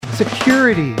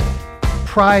security,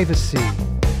 privacy,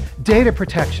 data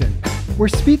protection. We're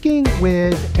speaking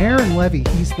with Aaron Levie.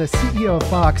 He's the CEO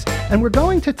of Box, and we're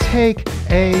going to take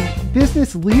a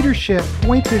business leadership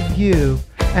point of view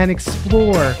and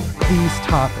explore these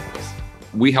topics.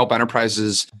 We help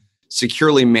enterprises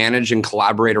securely manage and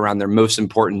collaborate around their most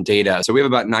important data. So we have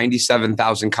about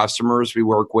 97,000 customers. We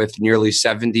work with nearly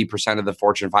 70% of the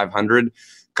Fortune 500,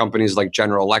 companies like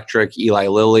General Electric, Eli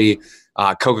Lilly,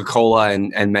 Coca-Cola,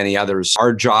 and many others.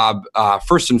 Our job,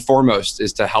 first and foremost,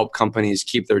 is to help companies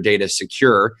keep their data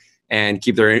secure and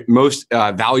keep their most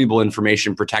valuable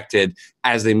information protected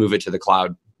as they move it to the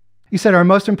cloud. You said our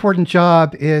most important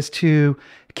job is to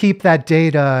keep that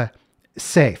data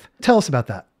safe. Tell us about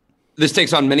that. This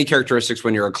takes on many characteristics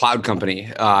when you're a cloud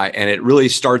company, and it really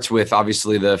starts with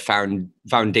obviously the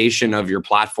foundation of your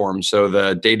platform. So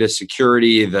the data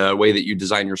security, the way that you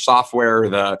design your software,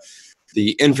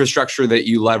 the infrastructure that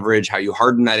you leverage, how you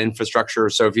harden that infrastructure.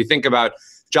 So if you think about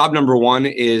job number one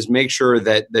is make sure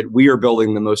that we are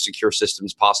building the most secure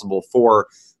systems possible for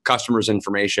customers'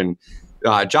 information.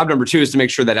 Job number two is to make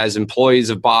sure that as employees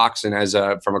of Box and as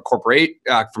from a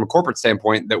corporate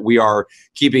standpoint, that we are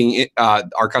keeping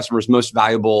our customers' most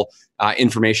valuable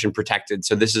information protected.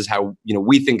 So this is how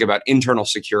we think about internal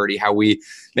security, how we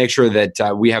make sure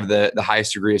that we have the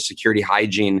highest degree of security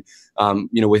hygiene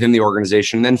within the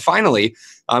organization. And then finally,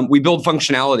 we build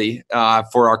functionality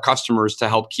for our customers to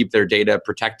help keep their data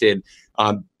protected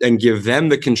and give them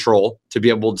the control to be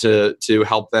able to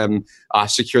help them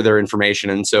secure their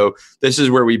information. And so this is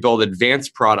where we build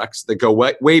advanced products that go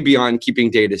way beyond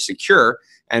keeping data secure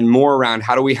and more around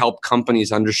how do we help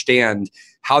companies understand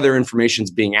how their information is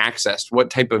being accessed,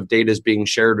 what type of data is being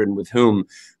shared and with whom.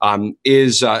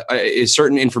 Is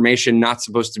certain information not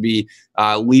supposed to be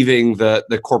leaving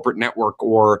the corporate network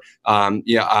or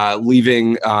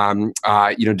leaving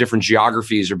different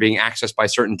geographies or being accessed by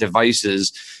certain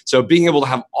devices. So being able to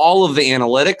have all of the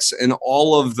analytics and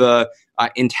all of the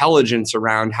intelligence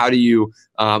around how do you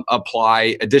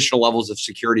apply additional levels of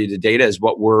security to data is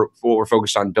what we're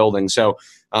focused on building. So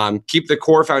keep the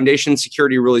core foundation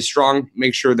security really strong.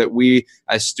 Make sure that we,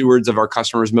 as stewards of our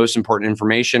customers' most important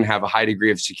information, have a high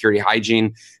degree of security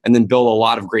hygiene, and then build a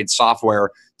lot of great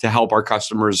software to help our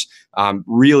customers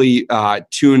really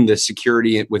tune the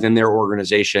security within their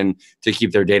organization to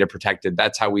keep their data protected.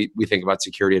 That's how we think about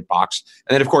security at Box.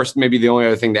 And then, of course, maybe the only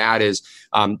other thing to add is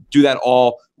do that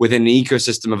all within an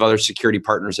ecosystem of other security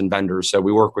partners and vendors. So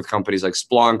we work with companies like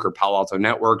Splunk or Palo Alto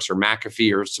Networks or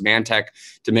McAfee or Symantec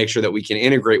to make sure that we can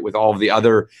integrate with all of the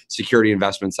other security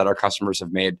investments that our customers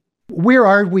have made. Where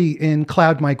are we in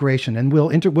cloud migration? And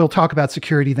we'll talk about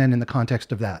security then in the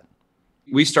context of that.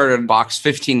 We started Box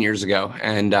 15 years ago,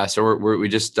 and so we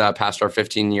just passed our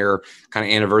 15-year kind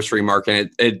of anniversary mark,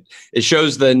 and it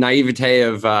shows the naivete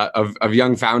of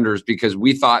young founders, because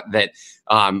we thought that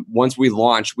once we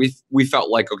launched, we felt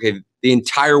like, okay, the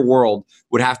entire world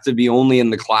would have to be only in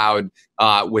the cloud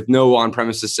with no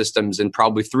on-premises systems in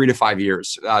probably 3 to 5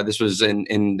 years. This was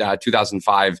in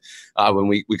 2005 when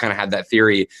we kind of had that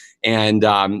theory. And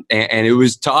it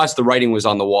was, to us, the writing was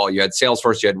on the wall. You had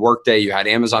Salesforce, you had Workday, you had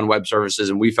Amazon Web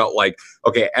Services, and we felt like,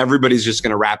 okay, everybody's just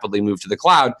going to rapidly move to the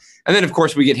cloud. And then, of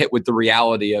course, we get hit with the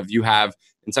reality of you have,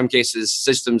 in some cases,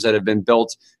 systems that have been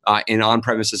built in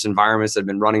on-premises environments that have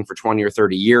been running for 20 or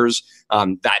 30 years.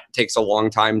 That takes a long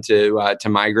time to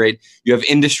migrate. You have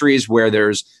industries where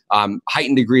there's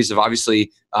heightened degrees of,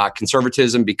 obviously,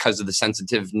 conservatism because of the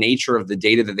sensitive nature of the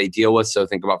data that they deal with. So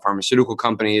think about pharmaceutical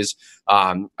companies,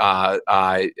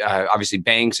 obviously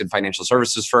banks and financial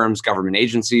services firms, government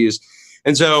agencies.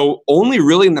 And so only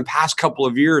really in the past couple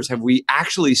of years have we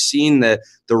actually seen the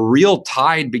real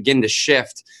tide begin to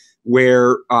shift,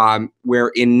 where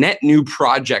in net new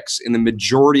projects in the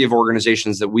majority of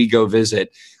organizations that we go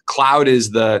visit, cloud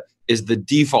is the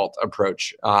default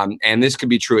approach. And this could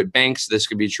be true at banks, this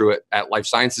could be true at life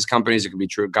sciences companies, it could be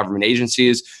true at government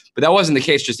agencies, but that wasn't the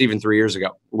case just even 3 years ago,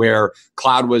 where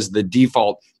cloud was the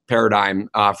default paradigm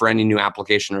for any new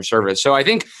application or service. So I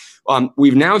think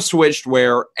we've now switched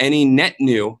where any net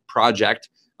new project,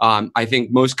 I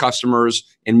think most customers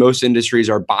in most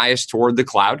industries are biased toward the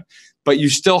cloud, but you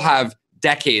still have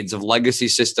decades of legacy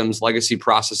systems, legacy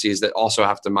processes that also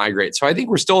have to migrate. So I think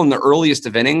we're still in the earliest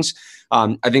of innings.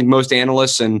 I think most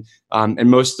analysts and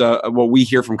most what we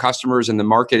hear from customers in the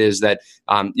market is that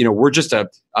we're just a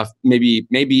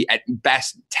maybe at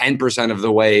best 10% of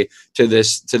the way to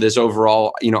this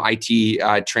overall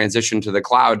IT transition to the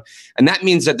cloud, and that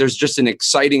means that there's just an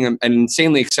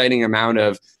insanely exciting amount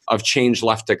of change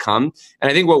left to come.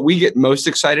 And I think what we get most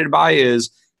excited by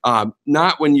is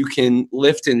not when you can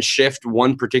lift and shift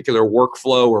one particular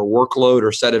workflow or workload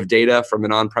or set of data from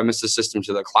an on-premises system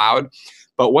to the cloud,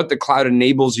 but what the cloud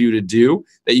enables you to do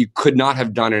that you could not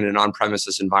have done in an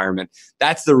on-premises environment.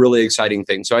 That's the really exciting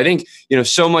thing. So I think,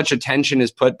 so much attention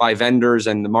is put by vendors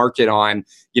and the market on,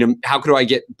 how could I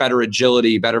get better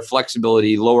agility, better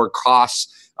flexibility, lower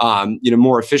costs,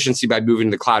 more efficiency by moving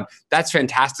to the cloud. That's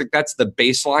fantastic. That's the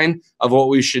baseline of what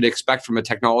we should expect from a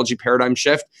technology paradigm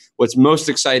shift. What's most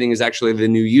exciting is actually the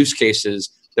new use cases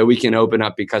that we can open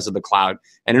up because of the cloud.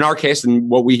 And in our case, and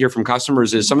what we hear from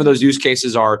customers is some of those use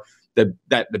cases are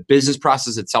that the business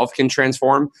process itself can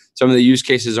transform. Some of the use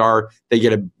cases are they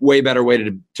get a way better way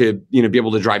to be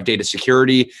able to drive data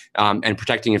security and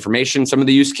protecting information. Some of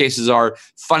the use cases are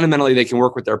fundamentally they can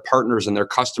work with their partners and their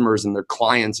customers and their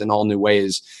clients in all new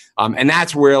ways. And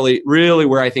that's really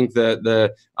where I think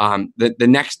the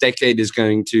next decade is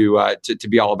going to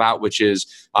be all about, which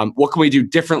is what can we do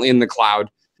differently in the cloud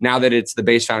now that it's the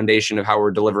base foundation of how we're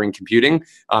delivering computing.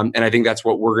 And I think that's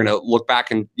what we're going to look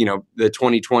back in, the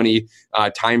 2020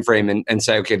 timeframe and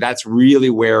say, okay, that's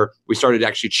really where we started to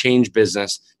actually change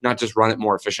business, not just run it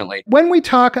more efficiently. When we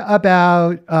talk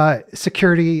about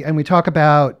security and we talk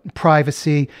about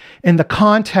privacy in the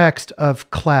context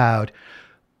of cloud,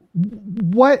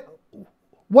 what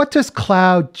does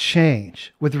cloud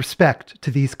change with respect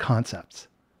to these concepts?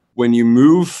 When you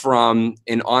move from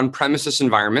an on-premises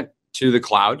environment to the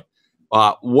cloud,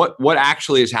 what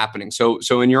actually is happening? So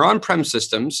in your on-prem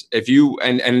systems, if you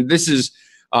and this is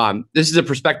a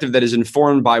perspective that is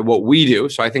informed by what we do.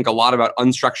 So I think a lot about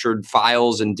unstructured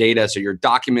files and data. So your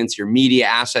documents, your media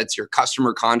assets, your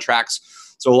customer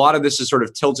contracts. So a lot of this is sort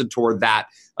of tilted toward that.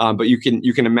 But you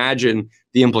can imagine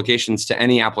the implications to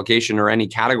any application or any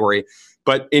category.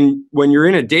 But when you're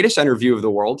in a data center view of the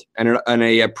world and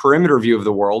a perimeter view of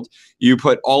the world, you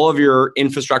put all of your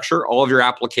infrastructure, all of your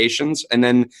applications, and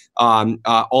then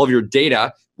all of your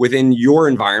data within your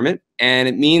environment. And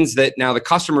it means that now the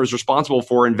customer is responsible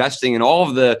for investing in all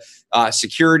of the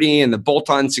security and the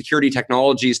bolt-on security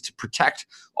technologies to protect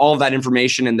all of that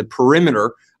information in the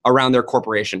perimeter around their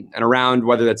corporation and around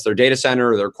whether that's their data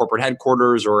center or their corporate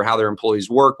headquarters or how their employees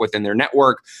work within their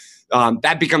network.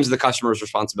 That becomes the customer's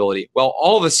responsibility. Well,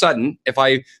 all of a sudden, if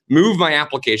I move my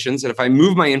applications and if I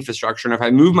move my infrastructure and if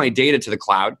I move my data to the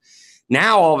cloud,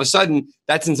 now all of a sudden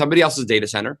that's in somebody else's data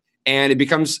center. And it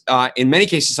becomes, in many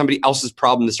cases, somebody else's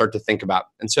problem to start to think about.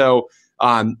 And so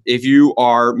if you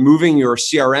are moving your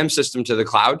CRM system to the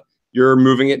cloud, you're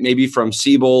moving it maybe from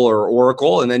Siebel or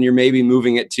Oracle, and then you're maybe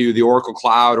moving it to the Oracle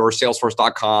Cloud or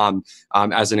Salesforce.com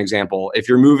as an example. If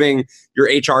you're moving your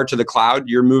HR to the cloud,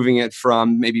 you're moving it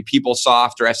from maybe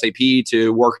PeopleSoft or SAP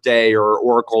to Workday or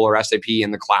Oracle or SAP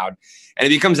in the cloud. And it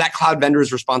becomes that cloud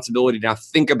vendor's responsibility to now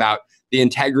think about the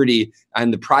integrity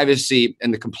and the privacy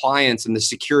and the compliance and the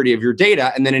security of your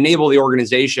data, and then enable the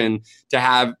organization to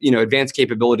have advanced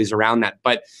capabilities around that.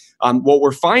 But what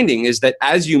we're finding is that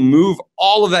as you move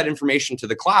all of that information to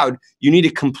the cloud, you need a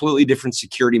completely different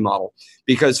security model.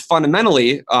 Because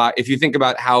fundamentally, if you think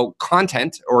about how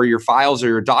content or your files or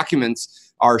your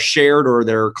documents are shared or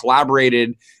they're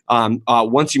collaborated,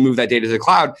 once you move that data to the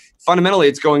cloud, fundamentally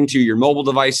it's going to your mobile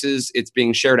devices, it's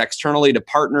being shared externally to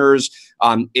partners,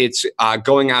 it's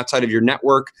going outside of your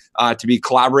network to be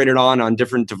collaborated on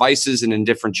different devices and in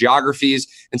different geographies.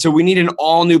 And so we need an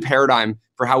all new paradigm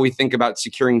for how we think about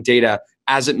securing data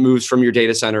as it moves from your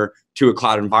data center to a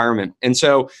cloud environment. And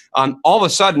so all of a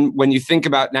sudden, when you think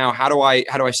about now, how do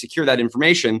I secure that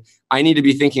information? I need to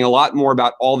be thinking a lot more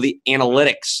about all the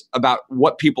analytics about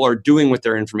what people are doing with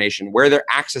their information, where they're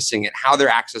accessing it, how they're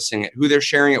accessing it, who they're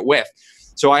sharing it with.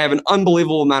 So I have an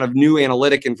unbelievable amount of new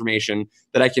analytic information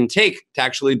that I can take to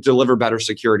actually deliver better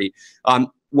security.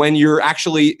 When you're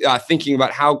actually thinking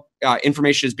about how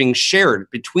information is being shared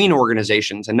between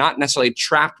organizations and not necessarily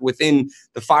trapped within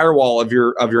the firewall of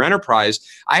your enterprise,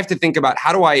 I have to think about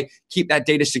how do I keep that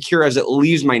data secure as it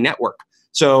leaves my network.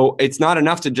 So it's not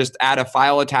enough to just add a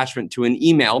file attachment to an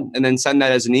email and then send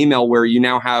that as an email where you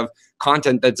now have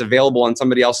content that's available on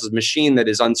somebody else's machine that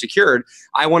is unsecured.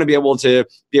 I want to be able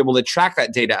to track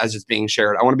that data as it's being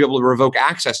shared. I want to be able to revoke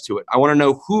access to it. I want to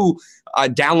know who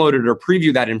downloaded or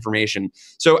previewed that information.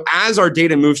 So as our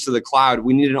data moves to the cloud,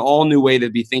 we need an all new way to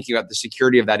be thinking about the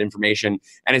security of that information.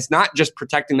 And it's not just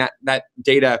protecting that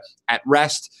data at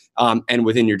rest and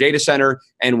within your data center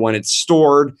and when it's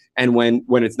stored and when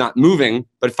it's not moving,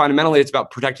 but fundamentally it's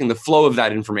about protecting the flow of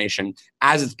that information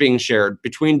as it's being shared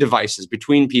between devices,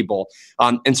 between people.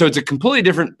 And so it's a completely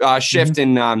different shift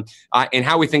in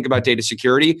how we think about data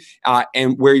security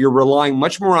and where you're relying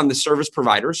much more on the service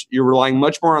providers. You're relying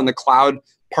much more on the cloud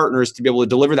partners to be able to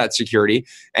deliver that security.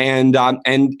 And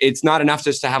it's not enough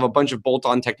just to have a bunch of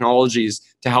bolt-on technologies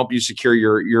to help you secure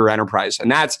your enterprise.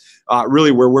 And that's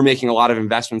really where we're making a lot of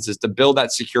investments, is to build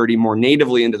that security more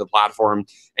natively into the platform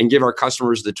and give our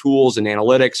customers the tools and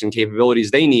analytics and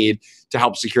capabilities they need to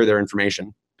help secure their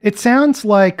information. It sounds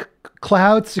like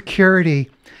cloud security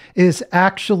is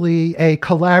actually a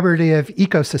collaborative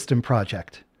ecosystem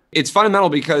project. It's fundamental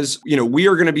because, we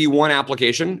are going to be one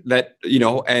application that,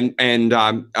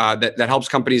 that helps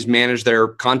companies manage their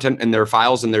content and their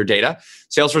files and their data.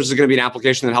 Salesforce is going to be an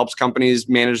application that helps companies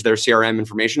manage their CRM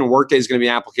information. And Workday is going to be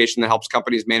an application that helps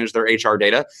companies manage their HR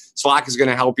data. Slack is going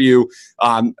to help you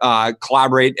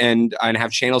collaborate and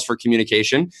have channels for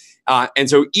communication. And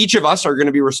so each of us are going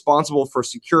to be responsible for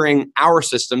securing our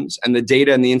systems and the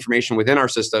data and the information within our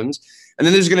systems. And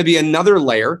then there's going to be another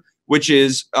layer, which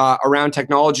is around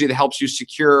technology that helps you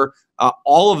secure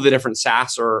all of the different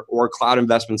SaaS or cloud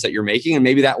investments that you're making. And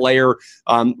maybe that layer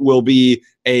will be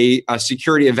a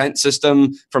security event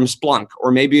system from Splunk,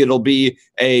 or maybe it'll be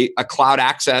a cloud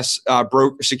access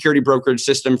security brokerage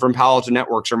system from Palo Alto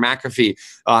Networks or McAfee,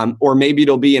 or maybe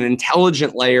it'll be an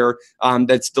intelligent layer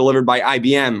that's delivered by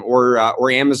IBM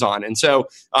or Amazon. And so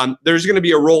there's going to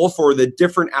be a role for the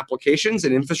different applications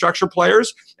and infrastructure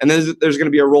players, and then there's going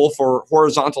to be a role for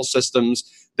horizontal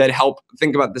systems that help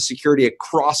think about the security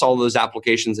across all those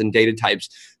applications and data types.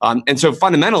 And so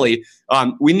fundamentally,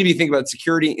 we need to be thinking about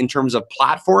security in terms of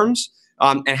platforms,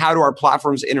 and how do our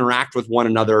platforms interact with one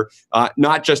another,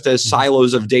 not just as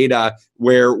silos of data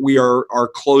where we are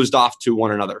closed off to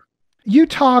one another. You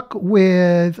talk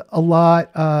with a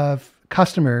lot of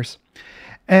customers,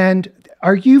 and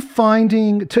are you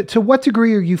finding, to what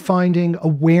degree are you finding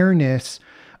awareness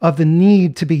of the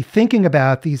need to be thinking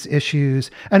about these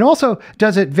issues? And also,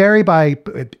 does it vary by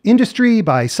industry,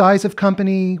 by size of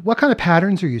company? What kind of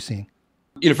patterns are you seeing?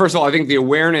 First of all, I think the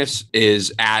awareness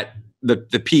is at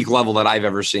the peak level that I've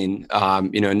ever seen.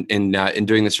 In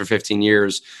doing this for 15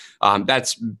 years,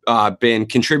 that's been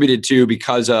contributed to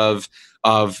because of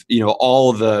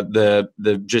all the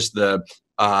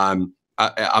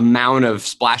amount of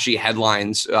splashy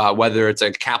headlines, whether it's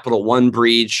a Capital One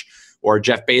breach or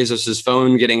Jeff Bezos's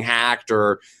phone getting hacked,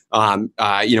 or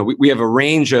we have a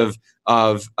range of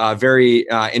very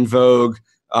in vogue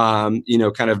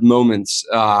kind of moments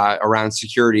around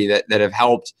security that have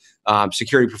helped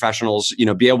security professionals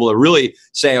be able to really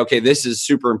say, okay, this is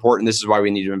super important. This is why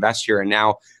we need to invest here. And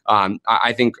now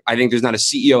I think there's not a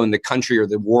CEO in the country or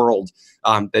the world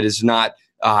that is not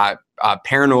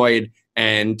paranoid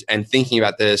and thinking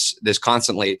about this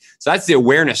constantly. So that's the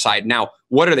awareness side. Now,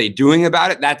 what are they doing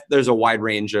about it? There's a wide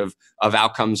range of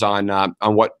outcomes on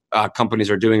what companies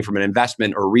are doing from an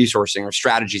investment or resourcing or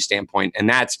strategy standpoint, and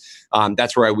that's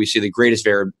where we see the greatest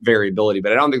variability.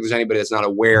 But I don't think there's anybody that's not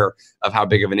aware of how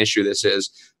big of an issue this is.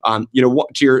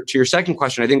 To your second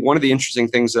question, I think one of the interesting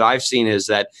things that I've seen is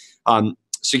that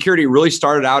security really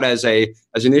started out as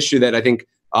an issue that I think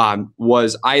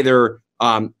was either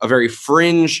a very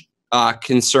fringe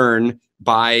concern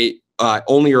by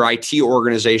only your IT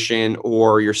organization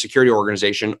or your security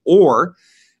organization, or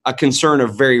a concern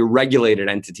of very regulated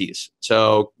entities.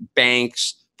 So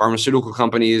banks, pharmaceutical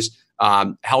companies,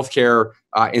 healthcare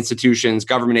institutions,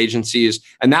 government agencies,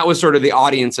 and that was sort of the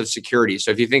audience of security. So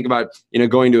if you think about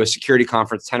going to a security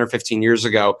conference 10 or 15 years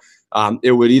ago,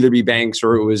 it would either be banks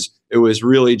or it was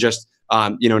really just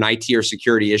an IT or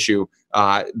security issue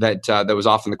that was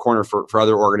off in the corner for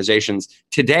other organizations.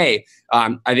 Today,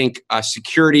 I think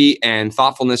security and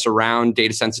thoughtfulness around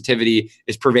data sensitivity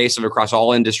is pervasive across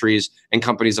all industries and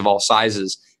companies of all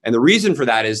sizes. And the reason for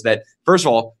that is that, first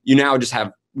of all, you now just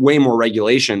have way more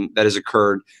regulation that has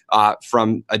occurred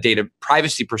from a data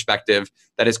privacy perspective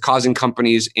that is causing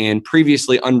companies in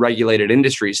previously unregulated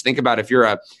industries. Think about if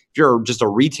you're just a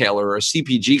retailer or a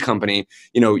CPG company,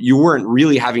 you weren't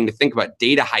really having to think about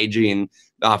data hygiene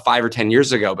 5 or 10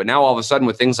 years ago. But now all of a sudden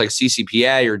with things like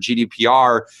CCPA or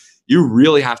GDPR, you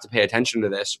really have to pay attention to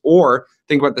this. Or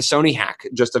think about the Sony hack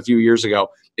just a few years ago.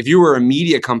 If you were a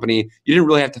media company, you didn't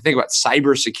really have to think about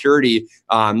cybersecurity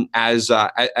as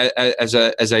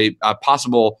a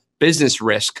possible business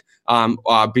risk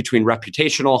between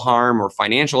reputational harm or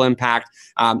financial impact.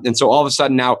 And so all of a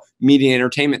sudden now media and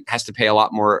entertainment has to pay a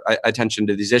lot more attention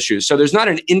to these issues. So there's not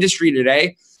an industry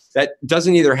today that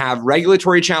doesn't either have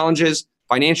regulatory challenges,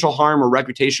 financial harm or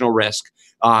reputational risk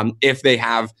if they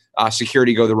have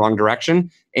security go the wrong direction.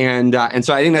 And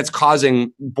so I think that's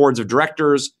causing boards of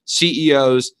directors,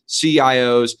 CEOs,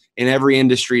 CIOs in every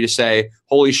industry to say,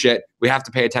 holy shit, we have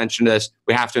to pay attention to this.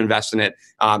 We have to invest in it.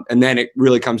 And then it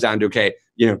really comes down to, okay,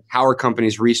 how are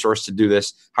companies resourced to do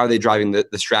this? How are they driving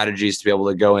the strategies to be able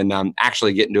to go and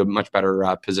actually get into a much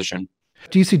better position?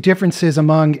 Do you see differences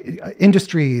among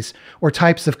industries or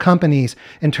types of companies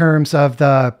in terms of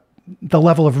the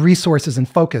level of resources and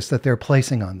focus that they're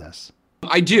placing on this?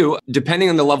 I do. Depending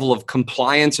on the level of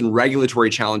compliance and regulatory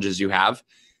challenges you have,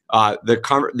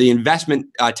 the investment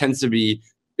tends to be,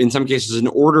 in some cases, an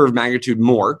order of magnitude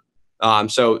more.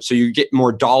 So you get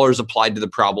more dollars applied to the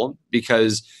problem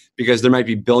because there might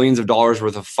be billions of dollars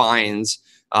worth of fines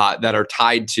that are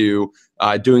tied to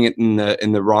doing it in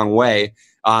the wrong way.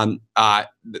 So that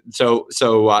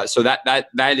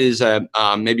is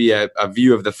maybe a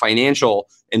view of the financial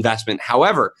investment.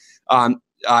 However,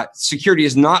 security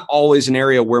is not always an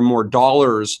area where more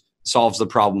dollars solves the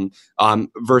problem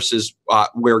versus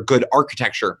where good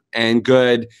architecture and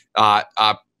good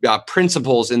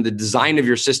principles in the design of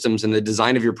your systems and the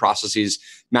design of your processes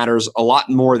matters a lot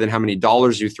more than how many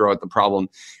dollars you throw at the problem.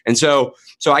 And so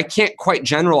I can't quite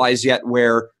generalize yet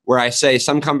where I say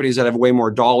some companies that have way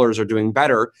more dollars are doing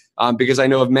better because I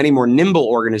know of many more nimble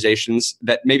organizations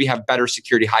that maybe have better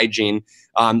security hygiene,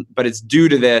 but it's due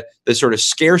to the sort of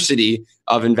scarcity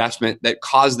of investment that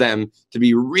caused them to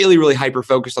be really, really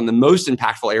hyper-focused on the most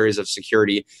impactful areas of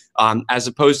security, as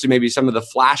opposed to maybe some of the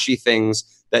flashy things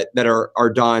that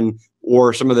are done,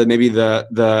 or some of the maybe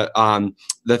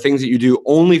the things that you do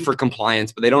only for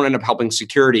compliance, but they don't end up helping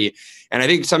security. And I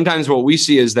think sometimes what we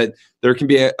see is that there can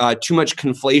be too much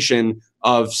conflation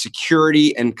of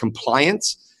security and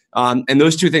compliance, and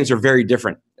those two things are very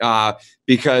different.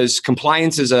 Because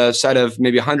compliance is a set of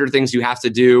maybe 100 things you have to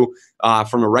do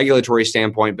from a regulatory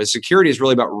standpoint, but security is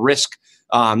really about risk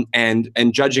and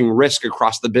judging risk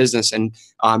across the business and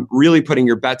really putting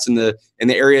your bets in the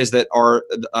areas that are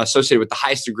associated with the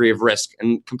highest degree of risk.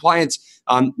 And compliance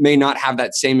may not have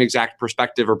that same exact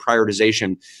perspective or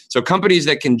prioritization. So companies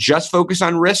that can just focus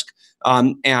on risk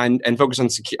and focus on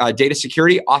data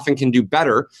security often can do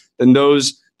better than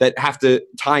those that have to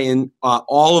tie in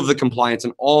all of the compliance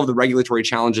and all of the regulatory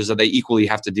challenges that they equally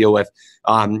have to deal with.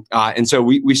 And so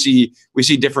we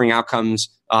see differing outcomes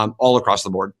all across the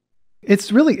board.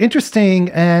 It's really interesting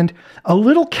and a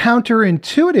little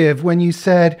counterintuitive when you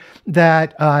said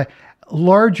that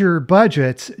larger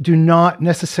budgets do not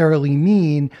necessarily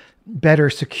mean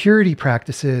better security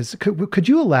practices. Could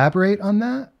you elaborate on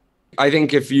that? I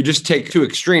think if you just take two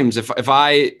extremes, if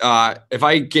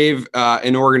I gave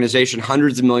an organization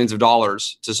hundreds of millions of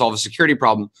dollars to solve a security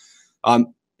problem,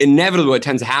 inevitably what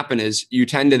tends to happen is you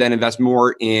tend to then invest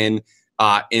more in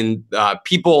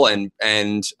people and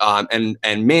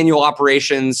manual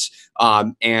operations,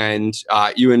 and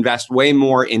you invest way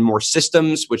more in more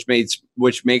systems, which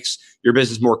makes your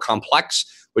business more complex,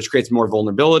 which creates more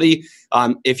vulnerability.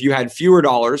 If you had fewer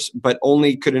dollars, but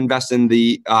only could invest in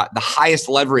the highest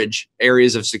leverage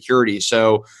areas of security,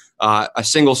 so a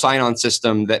single sign-on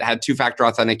system that had two-factor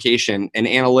authentication, an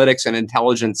analytics and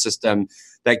intelligence system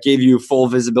that gave you full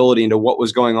visibility into what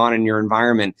was going on in your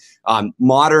environment,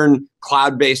 modern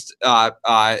cloud-based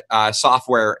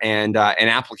software and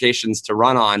applications to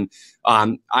run on.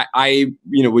 I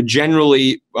would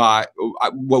generally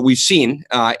what we've seen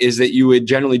is that you would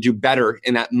generally do better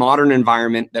in that modern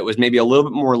environment that was maybe a little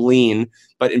bit more lean,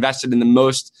 but invested in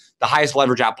the highest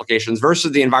leverage applications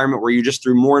versus the environment where you just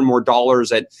threw more and more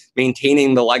dollars at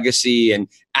maintaining the legacy and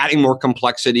adding more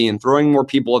complexity and throwing more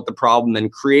people at the problem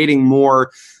and creating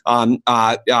more,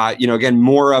 again,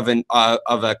 more of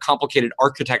a complicated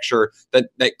architecture that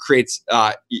creates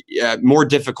more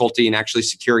difficulty in actually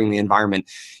securing the environment.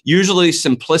 Usually,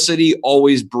 simplicity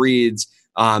always breeds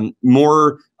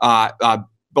more,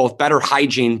 both better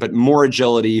hygiene, but more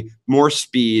agility, more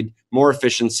speed, more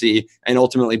efficiency, and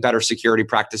ultimately better security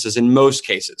practices in most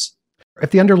cases.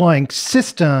 If the underlying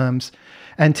systems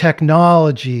and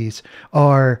technologies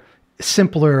are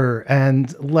simpler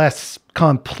and less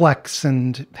complex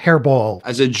and hairball.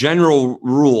 As a general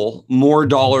rule, more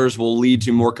dollars will lead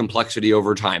to more complexity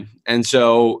over time. And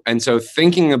so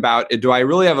thinking about, do I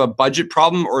really have a budget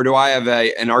problem, or do I have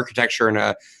an architecture and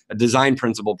a design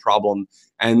principle problem?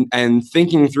 And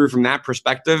thinking through from that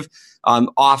perspective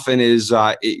often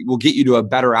it will get you to a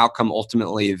better outcome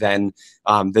ultimately than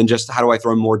just how do I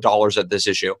throw more dollars at this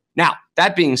issue. Now,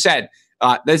 that being said,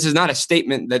 this is not a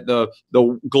statement that the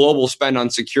global spend on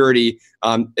security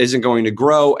isn't going to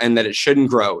grow and that it shouldn't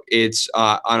grow. It's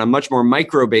on a much more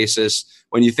micro basis.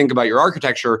 When you think about your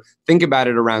architecture, think about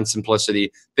it around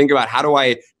simplicity. Think about, how do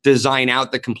I design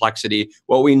out the complexity?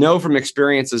 What we know from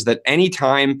experience is that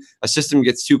anytime a system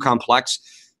gets too complex,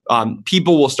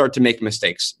 people will start to make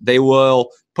mistakes. They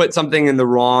will put something in the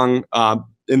wrong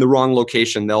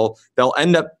location. They'll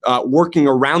end up working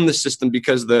around the system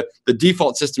because the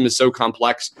default system is so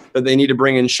complex that they need to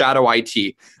bring in shadow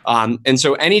IT. And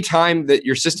so anytime that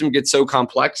your system gets so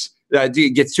complex,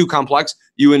 gets too complex,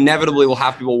 you inevitably will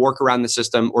have people work around the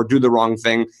system or do the wrong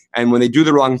thing. And when they do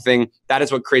the wrong thing, that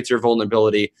is what creates your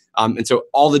vulnerability. And so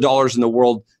all the dollars in the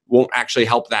world won't actually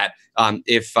help that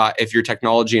if your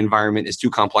technology environment is too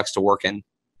complex to work in.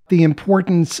 The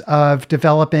importance of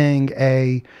developing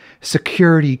a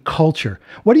security culture.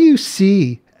 What do you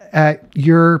see at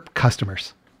your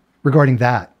customers regarding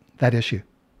that issue?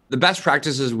 The best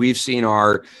practices we've seen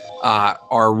are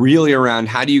really around,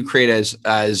 how do you create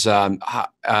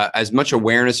as much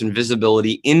awareness and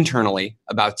visibility internally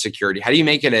about security? How do you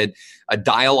make it a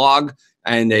dialogue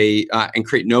and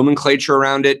create nomenclature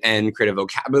around it and create a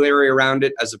vocabulary around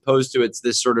it, as opposed to it's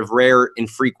this sort of rare,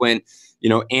 infrequent,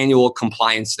 annual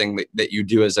compliance thing that you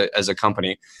do as a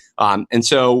company. And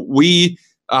so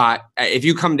if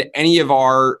you come to any of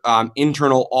our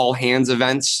internal all hands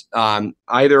events,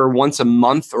 either once a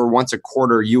month or once a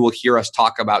quarter, you will hear us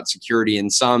talk about security in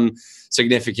some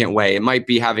significant way. It might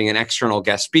be having an external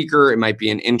guest speaker. It might be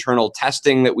an internal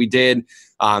testing that we did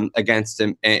against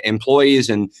employees,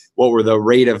 and what were the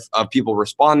rate of people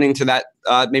responding to that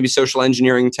maybe social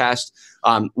engineering test.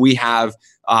 We have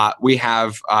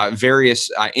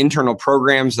various internal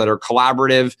programs that are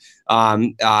collaborative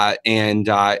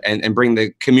and bring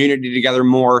the community together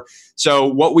more. So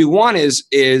what we want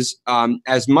is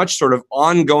as much sort of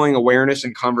ongoing awareness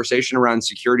and conversation around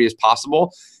security as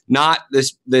possible. Not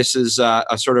this is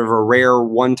a sort of a rare,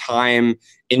 one-time,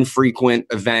 infrequent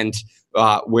event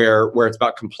where it's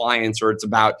about compliance, or it's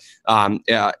about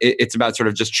sort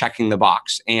of just checking the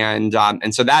box. And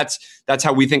so that's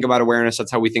how we think about awareness.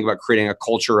 That's how we think about creating a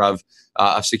culture of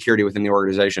security within the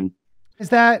organization. Is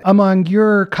that among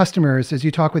your customers, as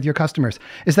you talk with your customers,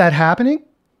 is that happening?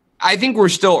 I think we're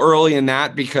still early in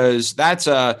that, because that's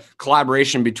a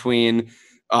collaboration between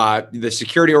the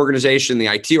security organization, the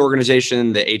IT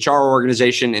organization, the HR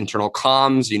organization, internal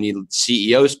comms. You need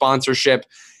CEO sponsorship.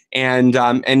 And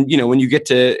when you get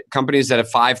to companies that have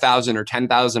 5,000 or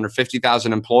 10,000 or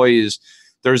 50,000 employees,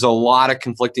 there's a lot of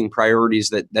conflicting priorities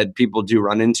that people do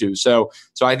run into. So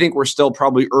I think we're still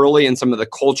probably early in some of the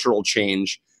cultural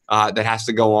change that has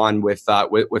to go on with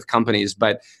companies.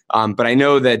 But I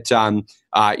know that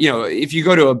if you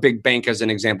go to a big bank as an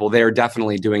example, they are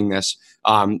definitely doing this.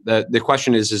 The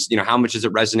question is how much is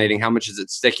it resonating? How much is it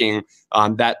sticking?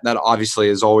 That obviously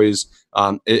is always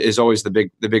the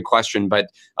big question. But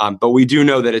we do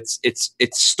know that it's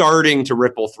starting to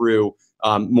ripple through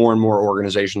more and more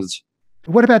organizations.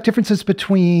 What about differences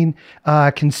between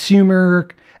consumer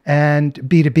and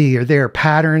B2B? Are there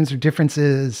patterns or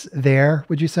differences there,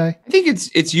 would you say? I think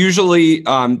it's usually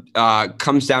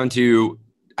comes down to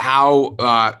how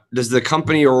does the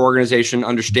company or organization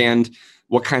understand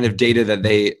what kind of data that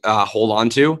they hold on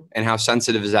to, and how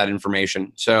sensitive is that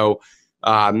information. So,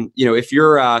 if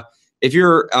you're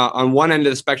on one end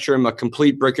of the spectrum, a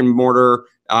complete brick and mortar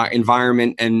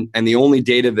environment, and the only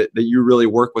data that you really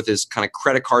work with is kind of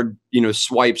credit card,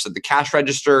 swipes at the cash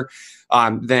register,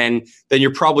 then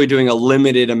you're probably doing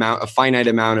a finite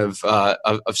amount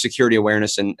of security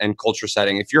awareness and culture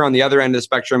setting. If you're on the other end of the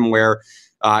spectrum, where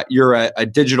you're a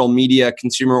digital media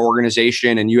consumer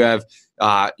organization, and you have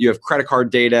credit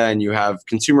card data, and you have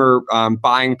consumer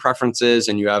buying preferences,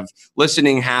 and you have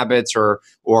listening habits or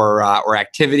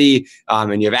activity,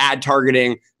 and you have ad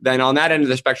targeting, then on that end of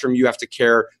the spectrum, you have to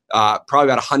care probably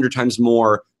about 100 times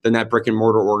more than that brick and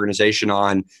mortar organization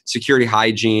on security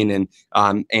hygiene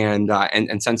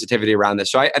and sensitivity around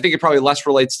this. So I think it probably less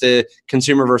relates to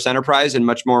consumer versus enterprise, and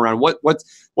much more around what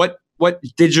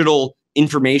digital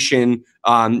information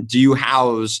do you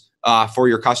house for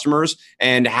your customers,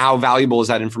 and how valuable is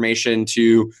that information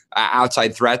to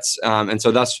outside threats, and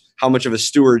so thus how much of a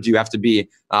steward do you have to be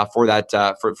for that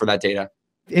data.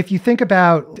 If you think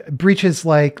about breaches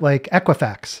like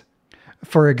Equifax,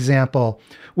 for example,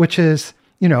 which is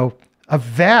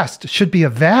should be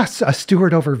a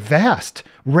steward over vast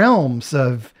realms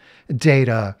of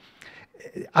data.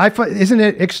 Isn't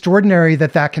it extraordinary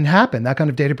that can happen? That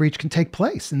kind of data breach can take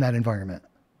place in that environment.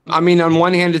 I mean, on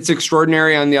one hand, it's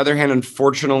extraordinary. On the other hand,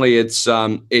 unfortunately, it's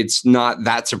not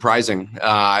that surprising.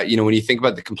 When you think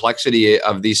about the complexity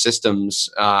of these systems,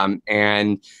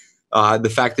 and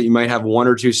the fact that you might have one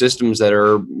or two systems that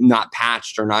are not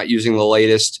patched or not using the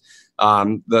latest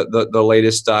the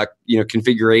latest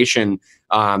configuration,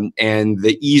 and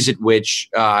the ease at which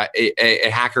a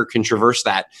hacker can traverse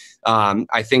that.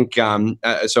 I think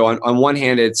so. On one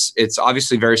hand, it's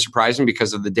obviously very surprising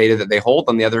because of the data that they hold.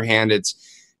 On the other hand, it's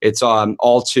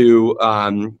all too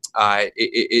I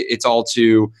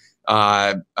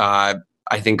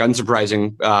think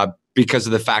unsurprising because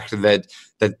of the fact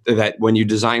that when you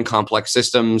design complex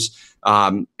systems,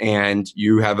 and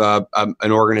you have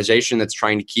an organization that's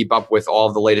trying to keep up with all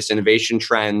of the latest innovation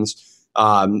trends,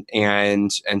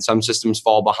 and some systems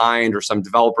fall behind or some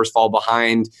developers fall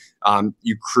behind,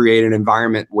 you create an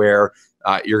environment where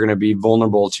you're going to be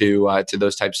vulnerable to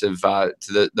those types of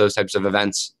those types of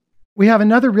events. We have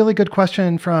another really good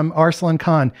question from Arslan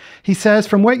Khan. He says,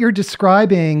 from what you're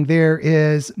describing, there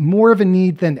is more of a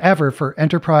need than ever for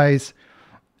enterprise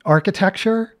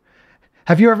architecture.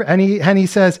 Have you ever, and he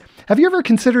says, have you ever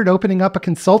considered opening up a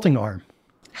consulting arm?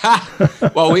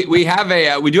 Well, we do have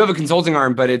a consulting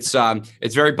arm, but it's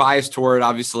very biased toward,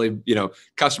 obviously,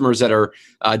 customers that are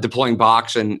deploying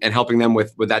Box and helping them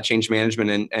with that change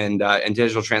management and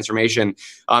digital transformation.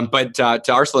 But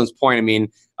to Arslan's point, I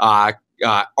mean,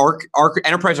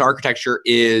 enterprise architecture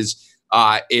is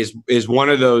one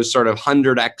of those sort of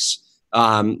 100x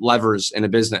levers in a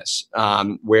business,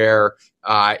 where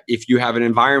if you have an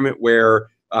environment where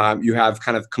you have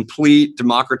kind of complete,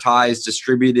 democratized,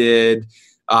 distributed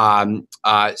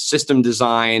system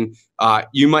design,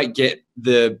 you might get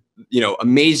the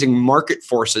amazing market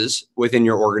forces within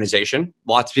your organization.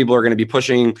 Lots of people are going to be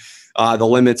pushing the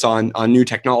limits on new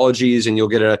technologies, and you'll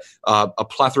get a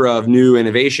plethora of new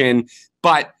innovation.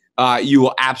 But you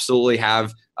will absolutely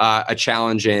have a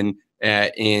challenge in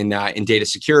data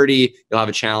security. You'll have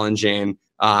a challenge in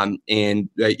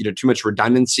too much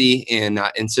redundancy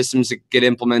in systems that get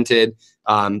implemented.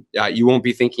 You won't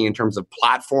be thinking in terms of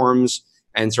platforms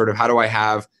and sort of how do I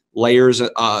have layers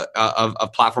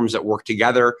of platforms that work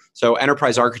together. So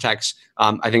enterprise architects,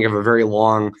 I think, have a very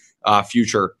long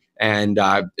future, and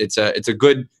it's a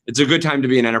good time to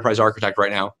be an enterprise architect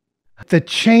right now. The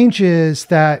changes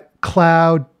that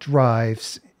cloud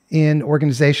drives in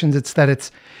organizations,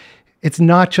 it's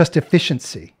not just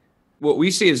efficiency. What we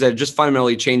see is that it just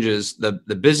fundamentally changes the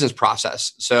business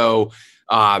process. So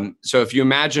if you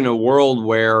imagine a world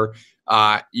where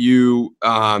your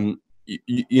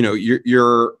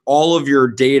all of your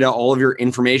data, all of your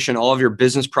information, all of your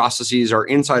business processes are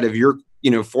inside of your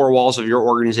four walls of your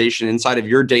organization, inside of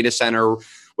your data center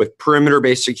with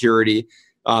perimeter-based security.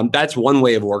 That's one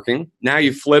way of working. Now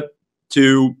you flip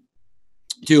to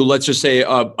let's just say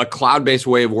a cloud-based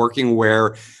way of working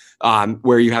where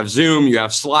you have Zoom, you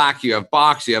have Slack, you have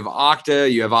Box, you have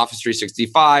Okta, you have Office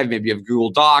 365, maybe you have Google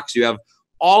Docs, you have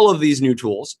all of these new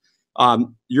tools.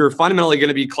 You're fundamentally going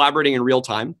to be collaborating in real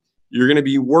time. You're going to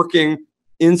be working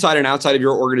inside and outside of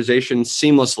your organization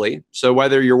seamlessly. So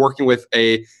whether you're working with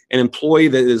an employee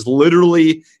that is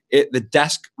literally at the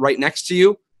desk right next to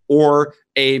you, or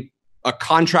a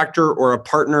contractor or a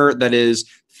partner that is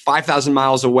 5,000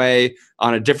 miles away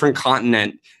on a different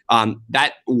continent,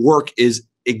 that work is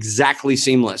exactly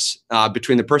seamless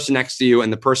between the person next to you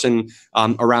and the person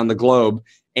around the globe.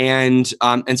 And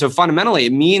so fundamentally,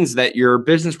 it means that your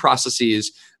business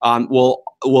processes will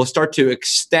start to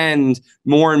extend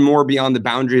more and more beyond the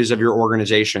boundaries of your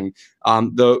organization.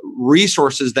 The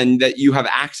resources then that you have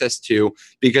access to,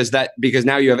 because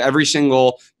now you have every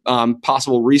single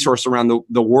possible resource around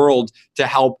the world to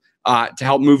help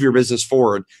move your business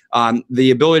forward.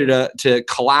 The ability to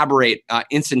collaborate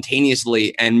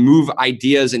instantaneously and move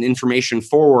ideas and information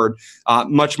forward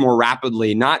much more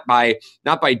rapidly, not by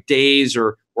days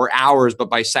or hours, but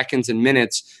by seconds and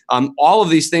minutes. All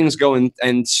of these things go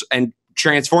and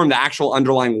transform the actual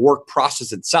underlying work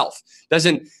process itself.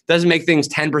 Doesn't make things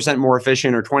 10% more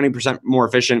efficient or 20% more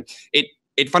efficient.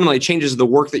 It fundamentally changes the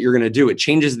work that you're going to do. It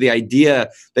changes the idea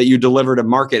that you deliver to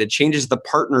market. It changes the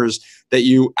partners that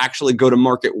you actually go to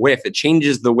market with. It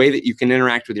changes the way that you can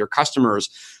interact with your customers.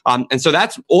 And so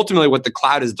that's ultimately what the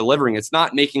cloud is delivering. It's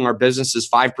not making our businesses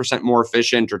 5% more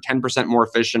efficient or 10% more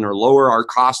efficient or lower our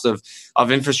cost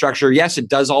of infrastructure. Yes, it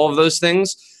does all of those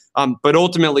things. But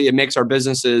ultimately, it makes our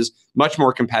businesses much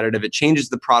more competitive. It changes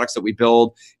the products that we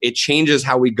build. It changes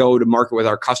how we go to market with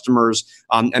our customers.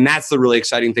 And that's the really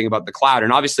exciting thing about the cloud.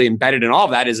 And obviously, embedded in all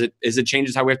of that is it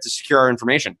changes how we have to secure our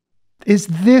information. Is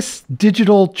this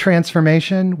digital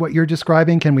transformation what you're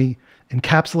describing? Can we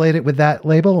encapsulate it with that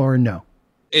label or no?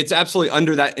 It's absolutely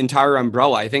under that entire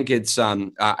umbrella. I think it's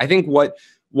I think what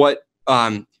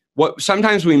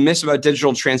sometimes we miss about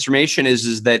digital transformation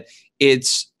is that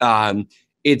it's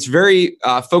it's very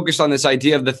focused on this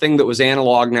idea of the thing that was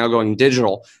analog now going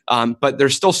digital. But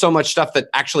there's still so much stuff that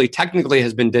actually technically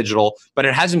has been digital, but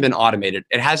it hasn't been automated.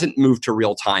 It hasn't moved to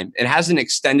real time. It hasn't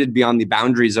extended beyond the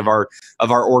boundaries of our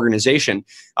organization.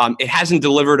 It hasn't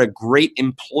delivered a great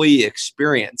employee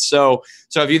experience. So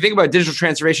if you think about digital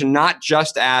transformation, not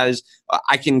just as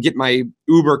I can get my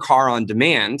Uber car on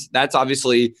demand, that's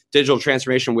obviously digital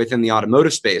transformation within the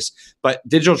automotive space. But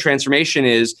digital transformation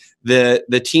is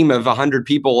the team of 100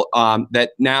 people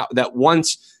that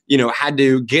once had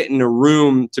to get in a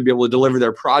room to be able to deliver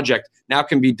their project, now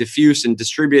can be diffused and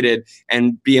distributed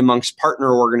and be amongst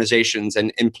partner organizations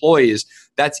and employees.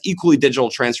 That's equally digital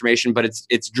transformation, but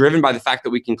it's driven by the fact that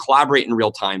we can collaborate in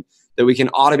real time, that we can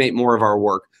automate more of our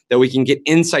work, that we can get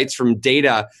insights from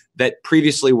data that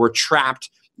previously were trapped,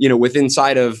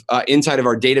 inside of our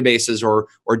databases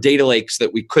or data lakes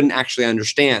that we couldn't actually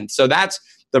understand. So that's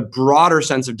the broader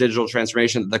sense of digital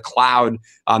transformation that the cloud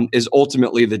is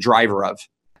ultimately the driver of.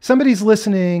 Somebody's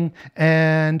listening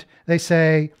and they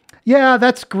say, yeah,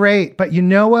 that's great, but you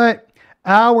know what?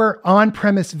 Our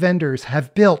on-premise vendors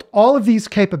have built all of these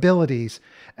capabilities.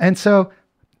 And so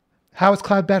how is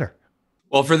cloud better?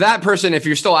 Well, for that person, if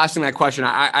you're still asking that question,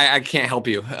 I can't help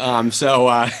you.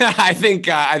 I think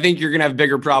you're going to have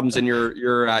bigger problems in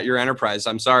your enterprise.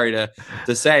 I'm sorry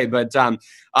to say, but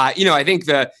I think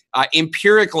that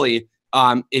empirically,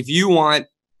 if you want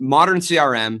modern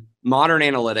CRM, modern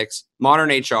analytics, modern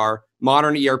HR,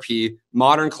 modern ERP,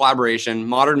 modern collaboration,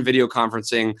 modern video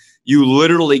conferencing, you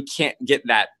literally can't get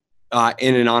that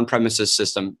in an on-premises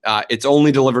system. It's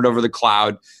only delivered over the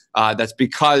cloud. That's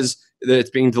because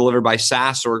it's being delivered by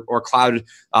SaaS or cloud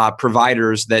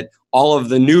providers, that all of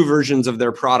the new versions of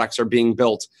their products are being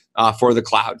built for the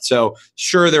cloud. So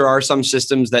sure, there are some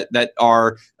systems that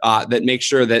make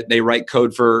sure that they write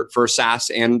code for SaaS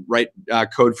and write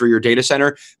code for your data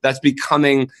center. That's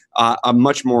becoming a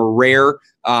much more rare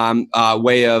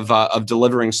way of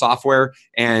delivering software,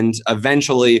 and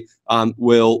eventually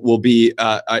will be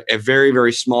a very,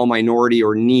 very small minority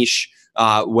or niche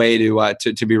way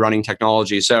to be running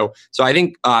technology. So I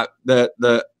think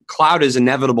the cloud is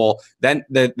inevitable. Then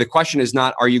the question is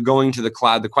not, are you going to the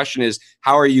cloud? The question is,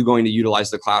 how are you going to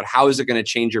utilize the cloud? How is it going to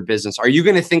change your business? Are you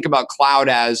going to think about cloud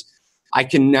as, I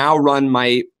can now run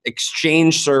my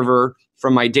Exchange server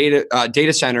from my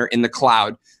data center in the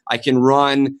cloud. I can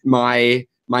run my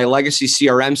legacy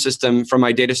CRM system from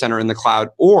my data center in the cloud.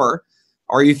 Or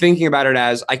are you thinking about it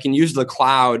as, I can use the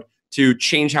cloud to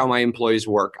change how my employees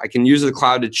work. I can use the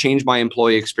cloud to change my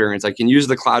employee experience. I can use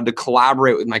the cloud to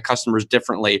collaborate with my customers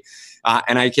differently.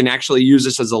 And I can actually use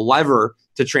this as a lever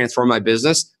to transform my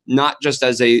business, not just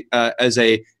as an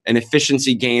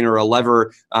efficiency gain or a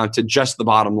lever to just the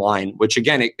bottom line, which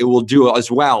again, it will do as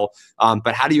well.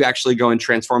 But how do you actually go and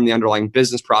transform the underlying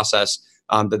business process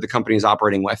that the company is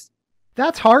operating with?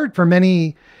 That's hard for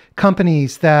many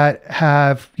companies that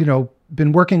have,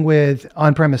 been working with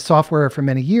on-premise software for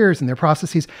many years and their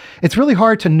processes. It's really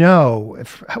hard to know.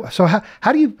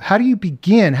 How do you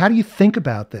begin? How do you think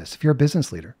about this if you're a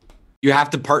business leader? You have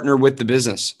to partner with the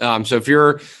business. So if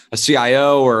you're a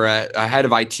CIO or a head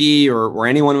of IT or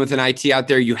anyone within IT out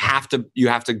there, you have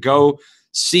to go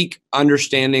seek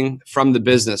understanding from the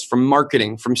business, from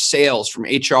marketing, from sales, from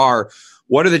HR.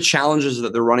 What are the challenges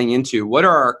that they're running into? What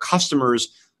are our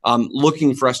customers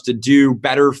looking for us to do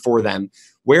better for them?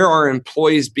 Where are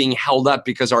employees being held up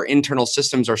because our internal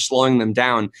systems are slowing them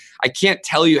down? I can't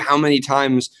tell you how many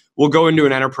times we'll go into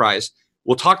an enterprise,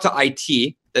 we'll talk to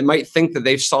IT that might think that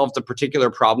they've solved a particular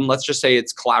problem. Let's just say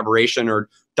it's collaboration or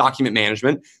document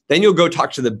management. Then you'll go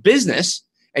talk to the business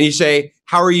and you say,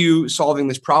 how are you solving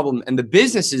this problem? And the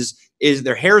business is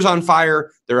their hair's on fire.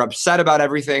 They're upset about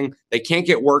everything. They can't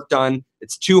get work done.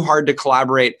 It's too hard to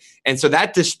collaborate. And so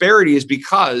that disparity is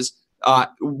because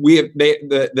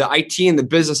the IT and the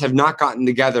business have not gotten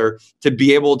together to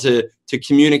be able to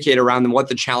communicate around them what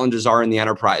the challenges are in the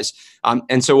enterprise.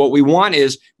 And so what we want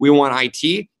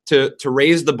IT to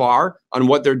raise the bar on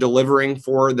what they're delivering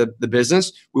for the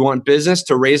business. We want business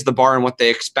to raise the bar on what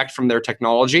they expect from their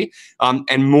technology,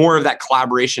 and more of that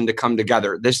collaboration to come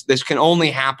together. This can only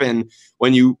happen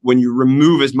when you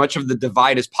remove as much of the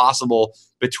divide as possible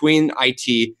between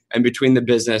IT and between the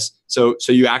business. So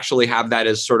you actually have that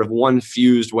as sort of one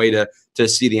fused way to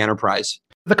see the enterprise.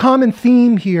 The common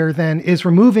theme here then is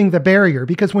removing the barrier,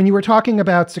 because when you were talking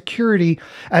about security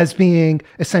as being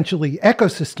essentially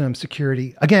ecosystem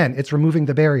security, again, it's removing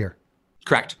the barrier.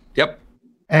 Correct. Yep.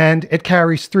 and it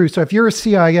carries through. So if you're a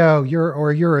CIO,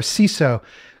 you're a CISO,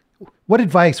 what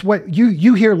advice? What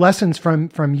you hear lessons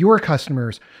from your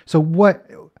customers. So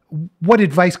what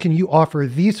advice can you offer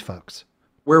these folks?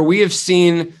 Where we have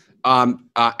seen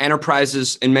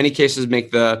enterprises in many cases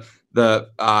make the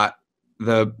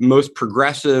most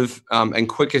progressive and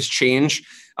quickest change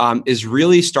is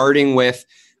really starting with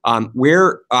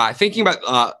where thinking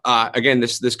about again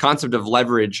this concept of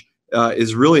leverage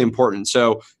is really important.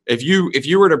 So if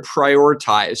you were to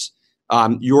prioritize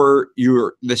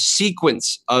the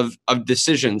sequence of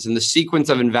decisions and the sequence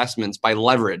of investments by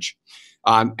leverage,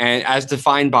 and as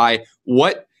defined by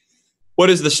what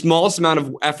is the smallest amount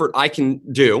of effort I can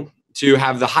do to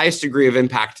have the highest degree of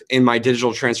impact in my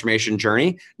digital transformation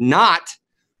journey, not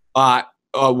how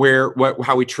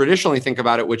we traditionally think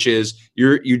about it, which is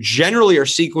you generally are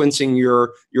sequencing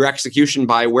your execution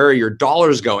by where your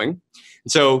dollar's going.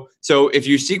 So if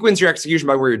you sequence your execution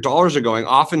by where your dollars are going,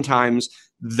 oftentimes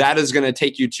that is going to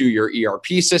take you to your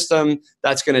ERP system.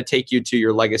 That's going to take you to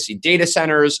your legacy data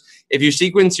centers. If you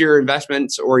sequence your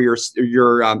investments or your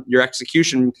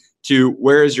execution to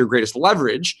where is your greatest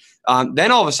leverage,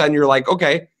 then all of a sudden you're like,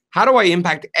 okay, how do I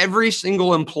impact every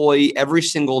single employee every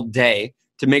single day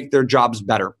to make their jobs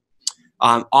better?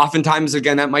 Oftentimes,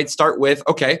 again, that might start with,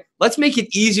 okay, let's make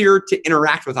it easier to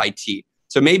interact with IT.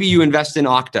 So maybe you invest in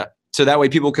Okta, so that way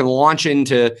people can launch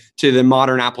into the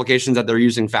modern applications that they're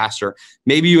using faster.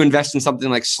 Maybe you invest in something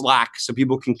like Slack, so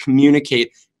people can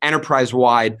communicate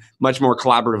enterprise-wide much more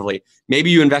collaboratively.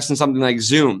 Maybe you invest in something like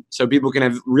Zoom, so people can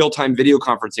have real-time video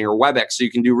conferencing, or WebEx, so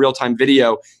you can do real-time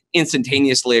video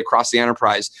instantaneously across the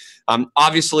enterprise.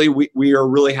 Obviously, we are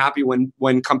really happy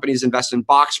when companies invest in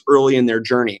Box early in their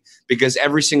journey, because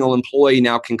every single employee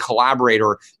now can collaborate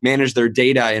or manage their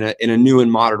data in a new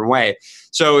and modern way.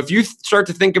 So if you start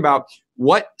to think about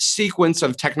what sequence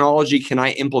of technology can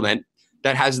I implement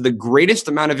that has the greatest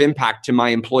amount of impact to my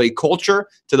employee culture,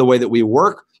 to the way that we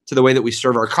work, to the way that we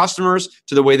serve our customers,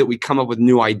 to the way that we come up with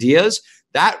new ideas,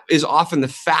 that is often the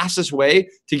fastest way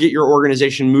to get your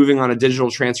organization moving on a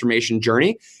digital transformation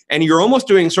journey. And you're almost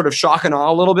doing sort of shock and awe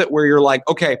a little bit, where you're like,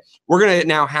 okay, we're going to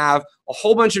now have a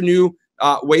whole bunch of new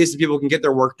ways that people can get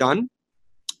their work done.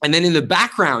 And then in the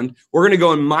background, we're going to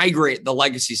go and migrate the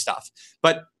legacy stuff.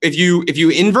 But if you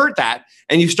invert that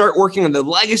and you start working on the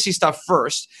legacy stuff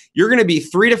first, you're going to be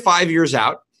 3 to 5 years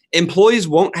out. Employees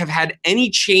won't have had any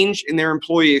change in their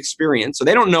employee experience, so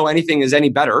they don't know anything is any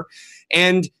better.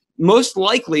 And most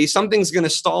likely, something's going to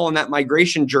stall in that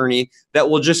migration journey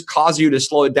that will just cause you to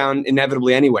slow it down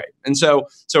inevitably anyway. And so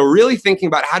really thinking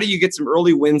about, how do you get some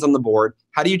early wins on the board?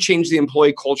 How do you change the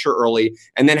employee culture early?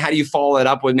 And then how do you follow it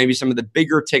up with maybe some of the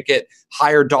bigger ticket,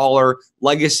 higher dollar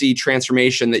legacy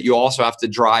transformation that you also have to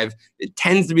drive? It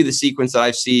tends to be the sequence that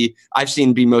I've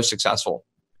seen be most successful.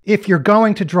 If you're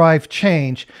going to drive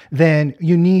change, then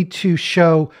you need to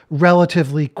show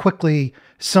relatively quickly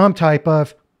some type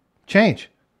of change.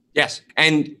 Yes,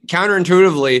 and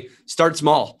counterintuitively, start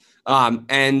small,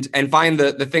 and find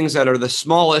the things that are the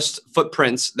smallest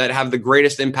footprints that have the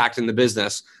greatest impact in the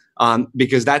business,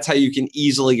 because that's how you can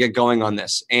easily get going on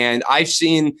this. And I've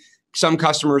seen some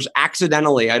customers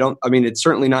accidentally, it's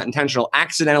certainly not intentional,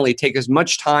 accidentally take as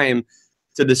much time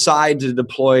to decide to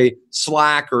deploy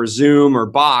Slack or Zoom or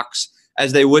Box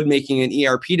as they would making an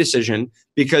ERP decision,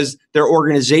 because their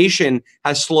organization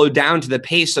has slowed down to the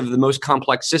pace of the most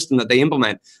complex system that they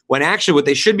implement. When actually what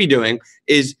they should be doing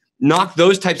is knock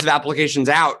those types of applications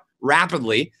out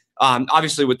rapidly,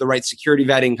 obviously with the right security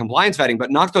vetting, compliance vetting,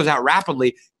 but knock those out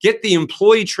rapidly, get the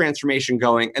employee transformation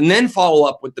going, and then follow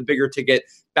up with the bigger ticket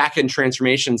back-end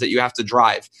transformations that you have to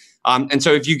drive. And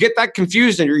so if you get that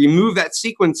confused and you move that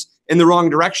sequence in the wrong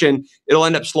direction, it'll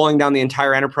end up slowing down the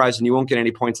entire enterprise and you won't get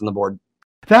any points on the board.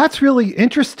 That's really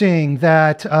interesting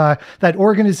that that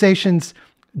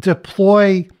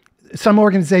some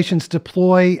organizations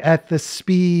deploy at the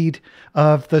speed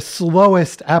of the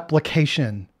slowest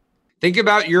application. Think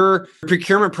about your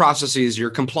procurement processes,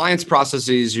 your compliance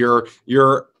processes, your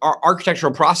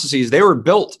architectural processes. They were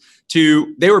built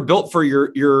for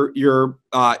your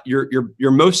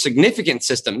most significant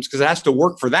systems, because it has to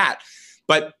work for that.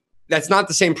 But that's not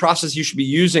the same process you should be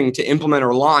using to implement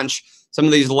or launch some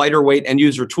of these lighter weight end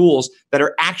user tools that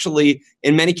are actually,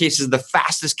 in many cases, the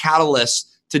fastest catalysts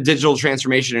to digital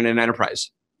transformation in an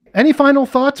enterprise. Any final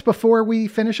thoughts before we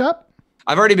finish up?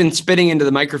 I've already been spitting into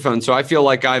the microphone, so I feel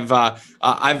like I've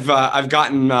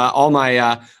gotten all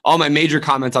my major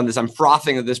comments on this. I'm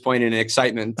frothing at this point in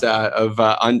excitement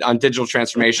on digital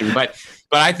transformation. But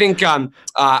I think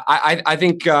I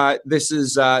think this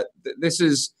has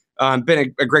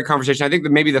been a great conversation. I think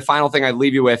that maybe the final thing I'd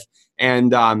leave you with,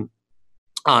 and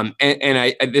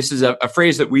This is a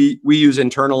phrase that we use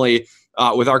internally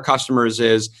with our customers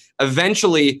is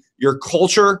eventually your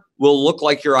culture will look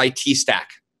like your IT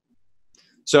stack.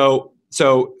 So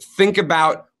think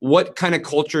about what kind of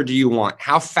culture do you want?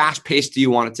 How fast paced do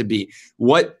you want it to be?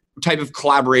 What type of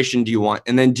collaboration do you want?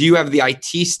 And then do you have the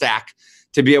IT stack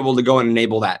to be able to go and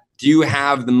enable that? Do you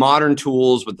have the modern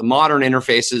tools with the modern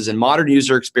interfaces and modern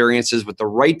user experiences with the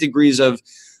right degrees of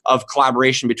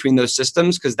collaboration between those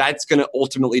systems? Because that's going to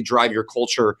ultimately drive your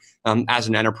culture as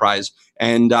an enterprise.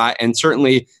 And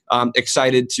certainly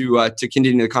excited to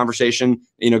continue the conversation,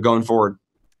 going forward.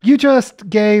 You just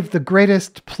gave the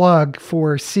greatest plug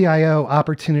for CIO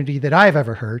opportunity that I've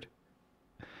ever heard.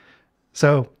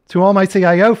 So to all my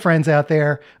CIO friends out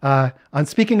there, on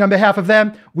speaking on behalf of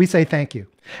them, we say thank you.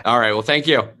 All right. Well, thank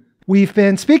you. We've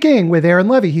been speaking with Aaron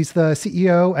Levie. He's the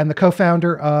CEO and the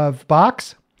co-founder of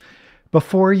Box.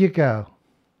 Before you go,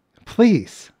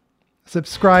 please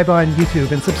subscribe on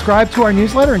YouTube and subscribe to our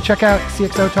newsletter and check out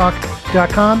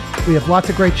cxotalk.com. We have lots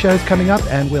of great shows coming up,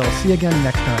 and we'll see you again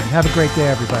next time. Have a great day,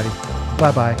 everybody.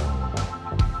 Bye-bye.